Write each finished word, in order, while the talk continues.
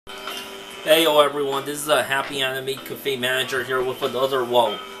Hey yo everyone, this is a Happy Anime Cafe Manager here with another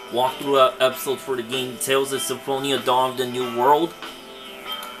walkthrough episode for the game Tales of Symphonia Dawn of the New World.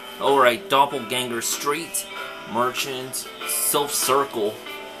 Alright, Doppelganger Street, Merchant, Sylph Circle,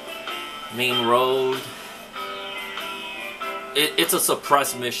 Main Road. It's a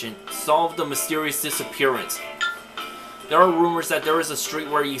suppressed mission. Solve the mysterious disappearance. There are rumors that there is a street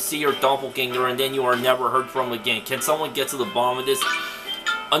where you see your doppelganger and then you are never heard from again. Can someone get to the bottom of this?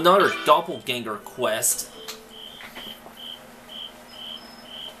 Another doppelganger quest.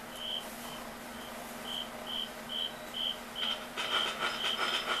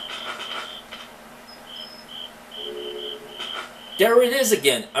 There it is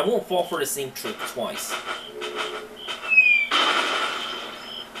again. I won't fall for the same trick twice.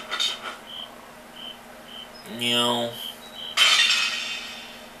 No.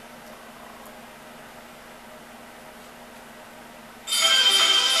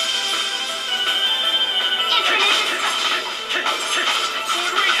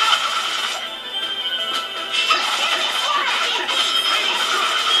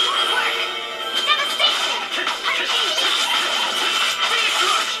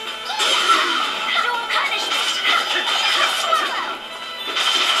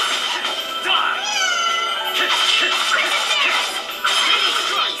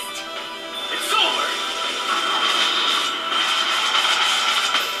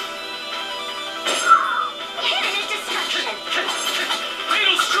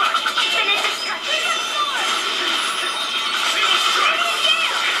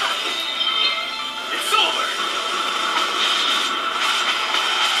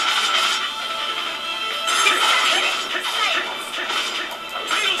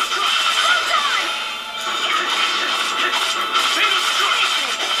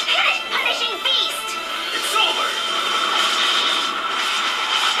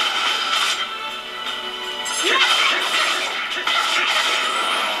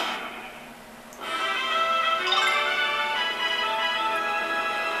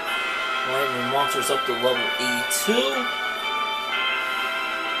 Alright, my monster's up to level 82.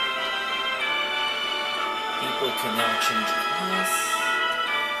 People can now change class.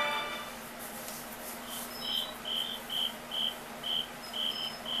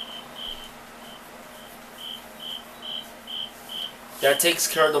 That takes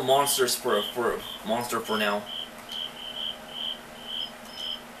care of the monsters for now.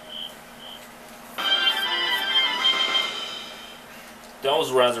 That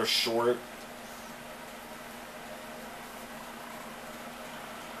was rather short.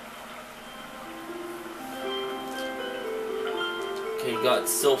 Okay, you got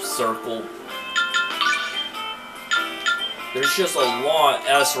Sylph Circle. There's just a lot of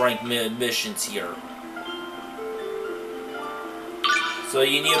S-rank missions here. So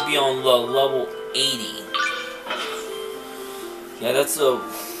you need to be on level 80. Yeah, that's the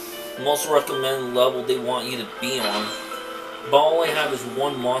most recommended level they want you to be on. But all I have is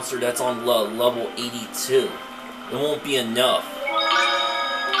one monster that's on level 82. It won't be enough.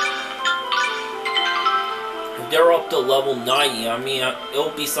 If they're up to level 90, I mean,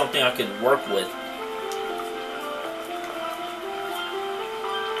 it'll be something I could work with.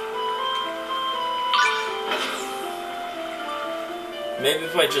 Maybe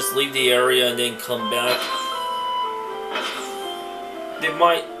if I just leave the area and then come back, they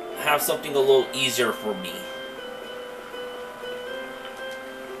might have something a little easier for me.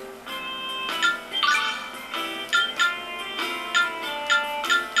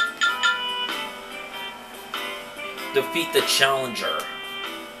 Defeat the challenger.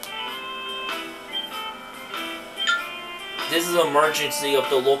 This is an emergency of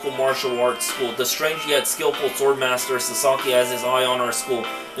the local martial arts school. The strange yet skillful swordmaster Sasaki has his eye on our school.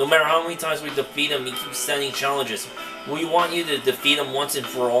 No matter how many times we defeat him, he keeps sending challenges. We want you to defeat him once and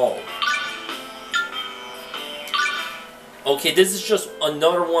for all. Okay, this is just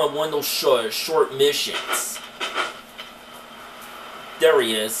another one of those short missions. There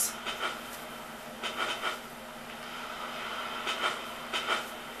he is.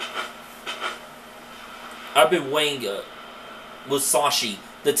 I've been waiting, Musashi.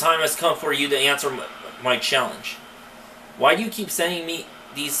 The time has come for you to answer my challenge. Why do you keep sending me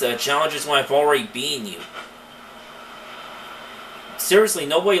these challenges when I've already beaten you? Seriously,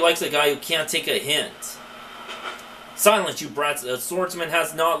 nobody likes a guy who can't take a hint. Silence, you brats. A swordsman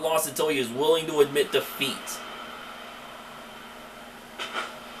has not lost until he is willing to admit defeat.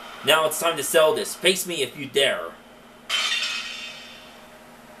 Now it's time to settle this. Face me if you dare.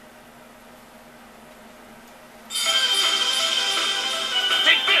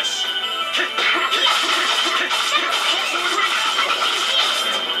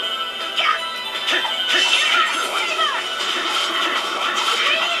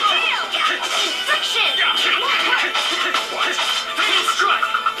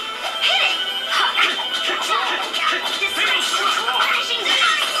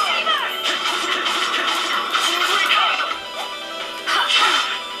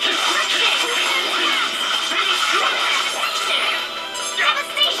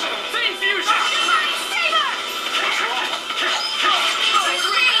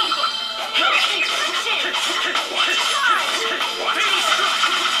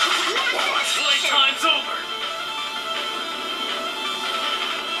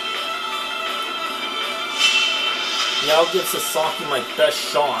 I'll give Sasaki my best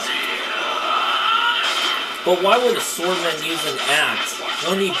shot. But why would a swordman use an axe?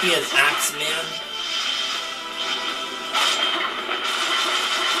 Wouldn't he be an axe man?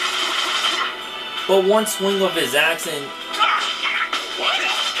 But one swing of his axe and it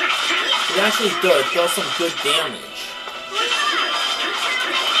actually does some good damage.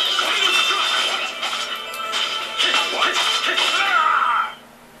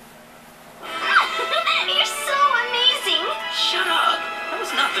 You're so amazing! Shut up! That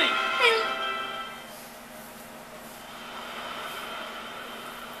was nothing!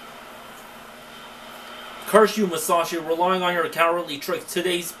 Curse you, Masashi, relying on your cowardly tricks.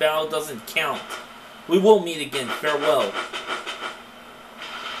 Today's battle doesn't count. We will meet again. Farewell.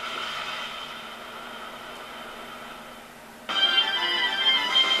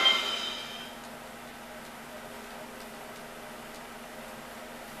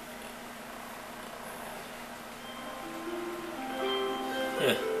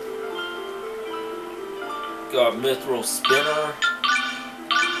 Yeah. Got Mithril Spinner.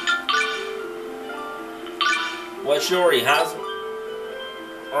 Well, she already has.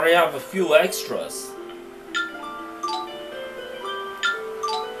 Already have a few extras.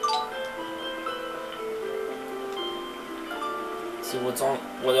 See what's on.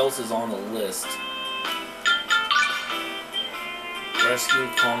 What else is on the list? Rescue,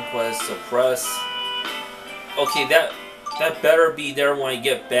 Conquest, Suppress. Okay, that better be there when I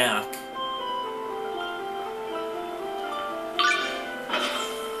get back.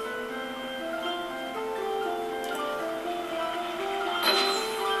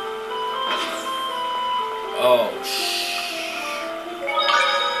 Oh,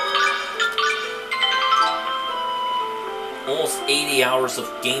 almost 80 hours of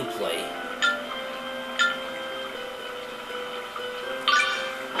gameplay.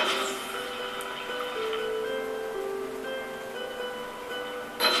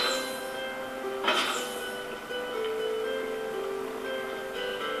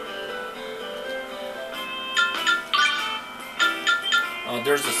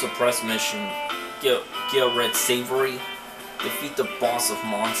 There's a suppress mission. Get Red Savory. Defeat the boss of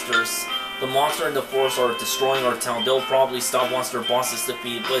monsters. The monster and the forest are destroying our town. They'll probably stop once their boss is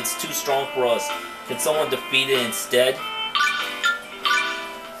defeated, but it's too strong for us. Can someone defeat it instead?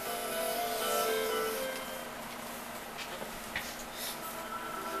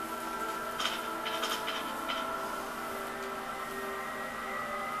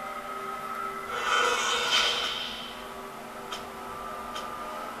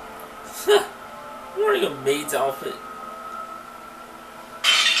 Wearing a maid's outfit.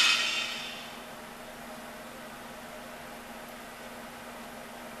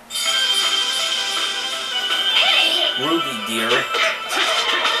 Ruby, dear.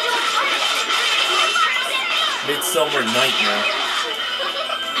 Midsummer Nightmare.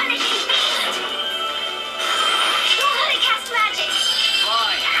 Don't let it cast magic!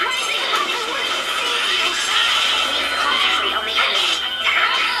 Fine! Concentrate on the enemy.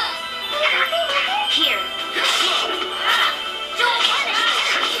 Here. Don't panic!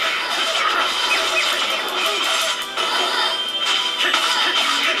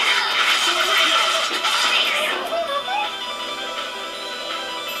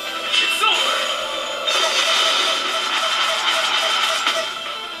 It's over!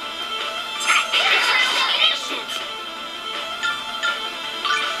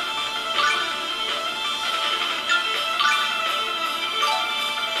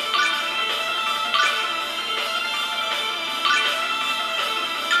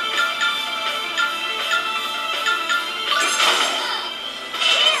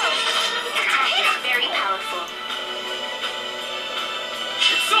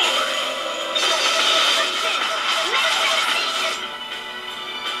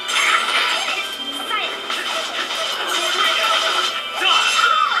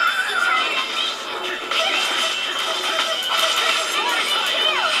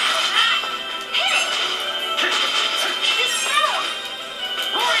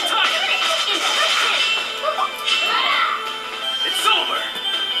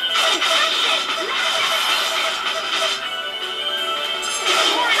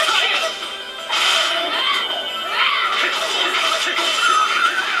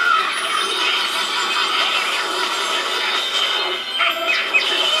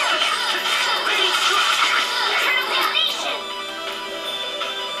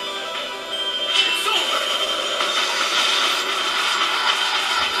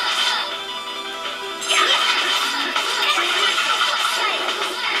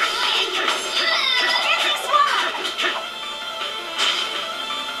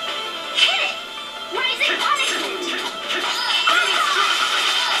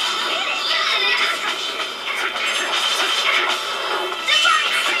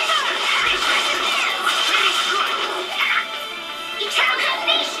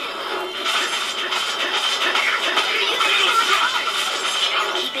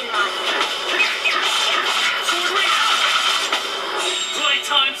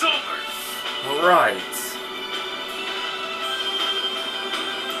 Right.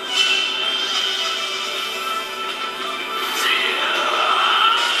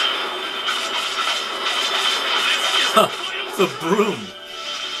 Huh, the broom.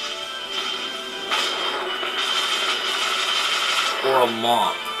 Or a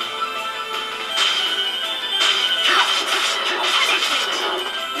mop.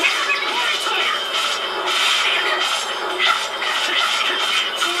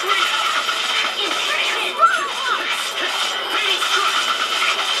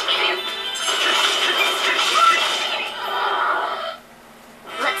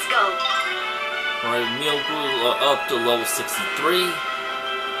 Let's go. Alright, Meal grew up to level 63.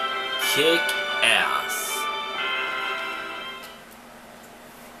 Kick ass.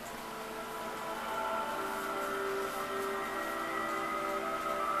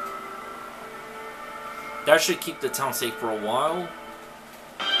 That should keep the town safe for a while.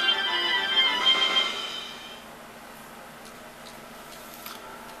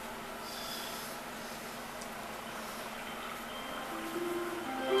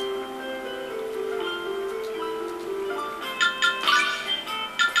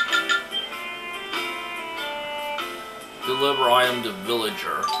 Deliver item to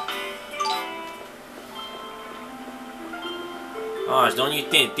villager. Gosh, don't you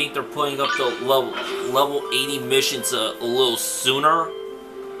think they're putting up the level 80 missions a little sooner?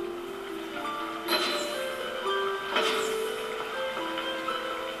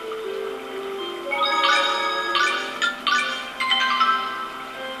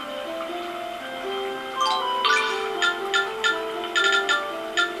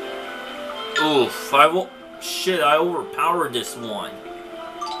 Oof, shit, I overpowered this one.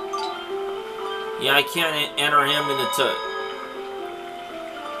 Yeah, I can't enter him in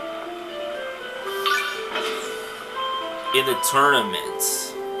the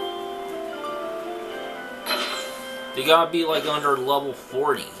tournaments. They gotta be like under level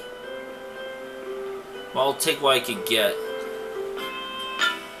 40. Well, I'll take what I could get.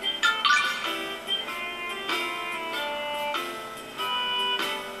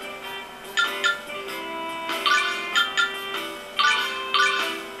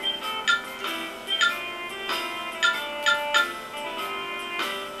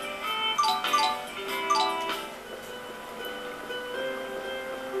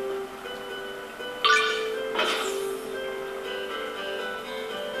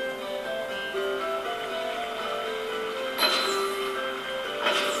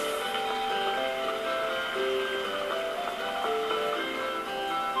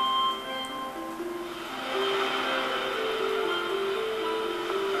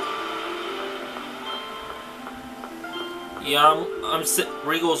 Yeah,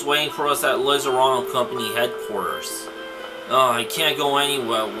 Regal's waiting for us at Lizarano Company headquarters. I can't go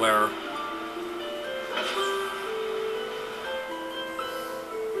anywhere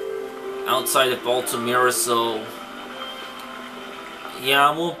outside of Baltimore, so yeah,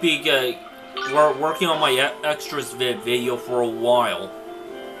 I won't be working on my extras video for a while.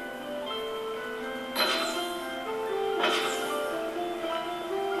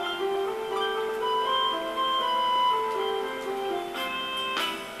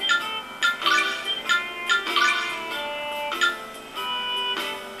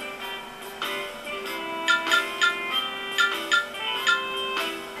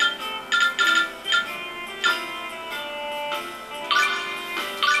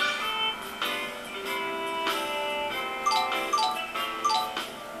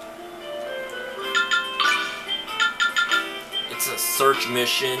 It's a search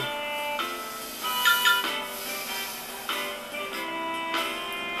mission.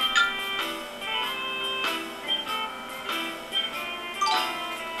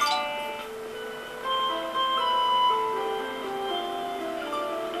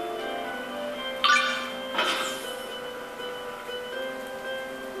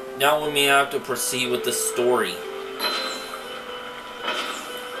 Now we may have to proceed with the story.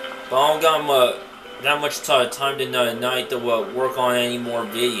 But I don't got that much time tonight to work on any more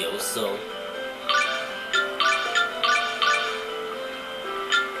videos, so...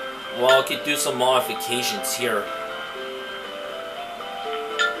 Well, I could do some modifications here.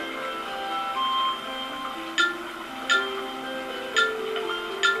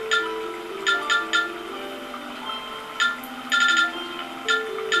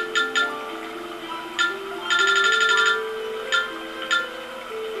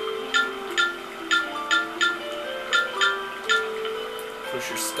 Push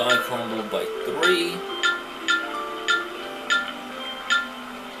your sky combo by 3.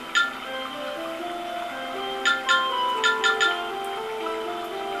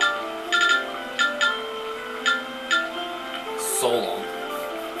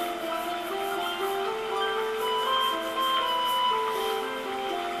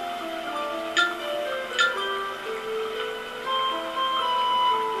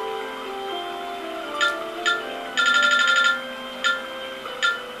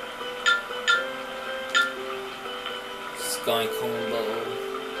 guy combo.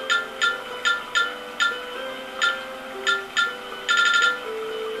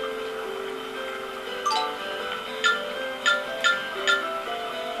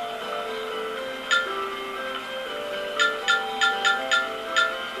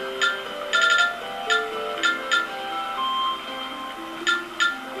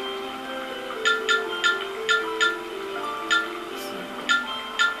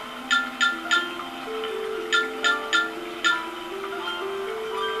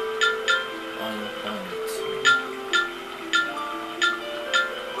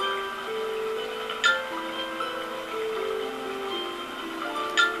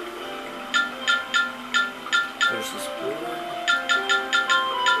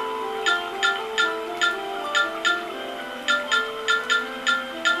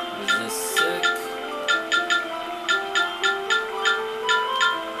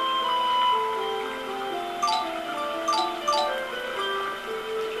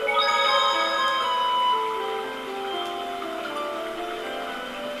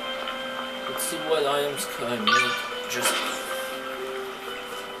 Let's see what items can I make. Just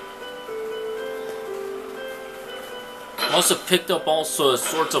must have picked up also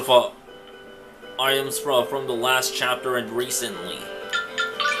sorts of items from the last chapter and recently.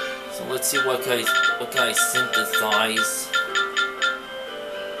 So let's see what can I synthesize.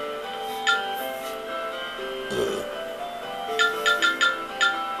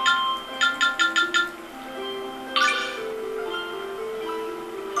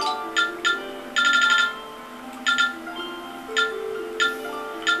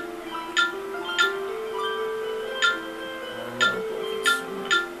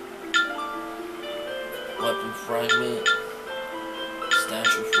 Weapon fragment,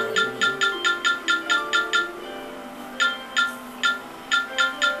 statue fragment.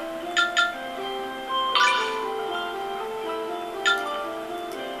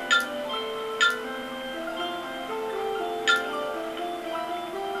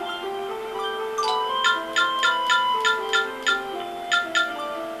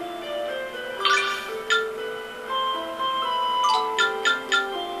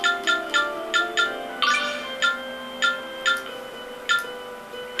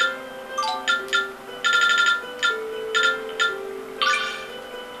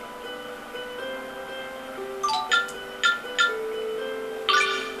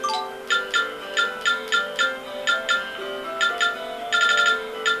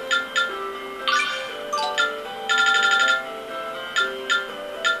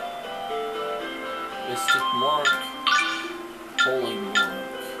 Mystic Mark, Holy Mark,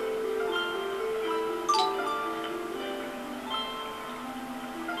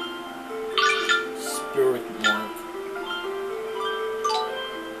 Spirit Mark,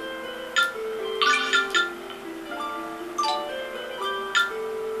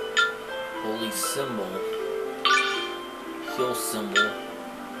 Holy Symbol, Heal Symbol,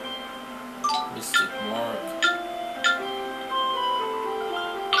 Mystic Mark.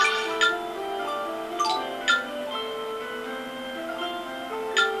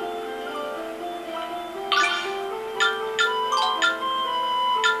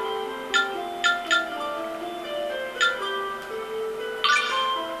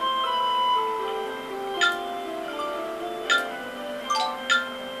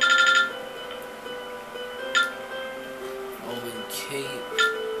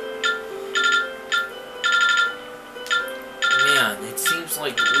 Man, it seems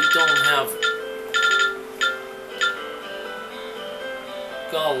like we don't have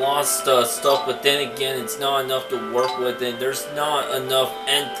got a lot of stuff, but then again, it's not enough to work with, and there's not enough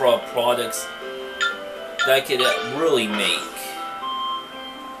end products that I could really make.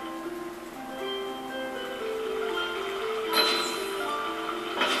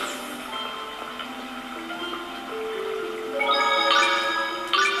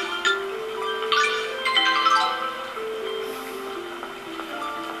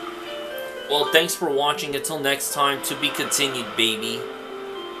 Well, thanks for watching. Until next time, to be continued, baby.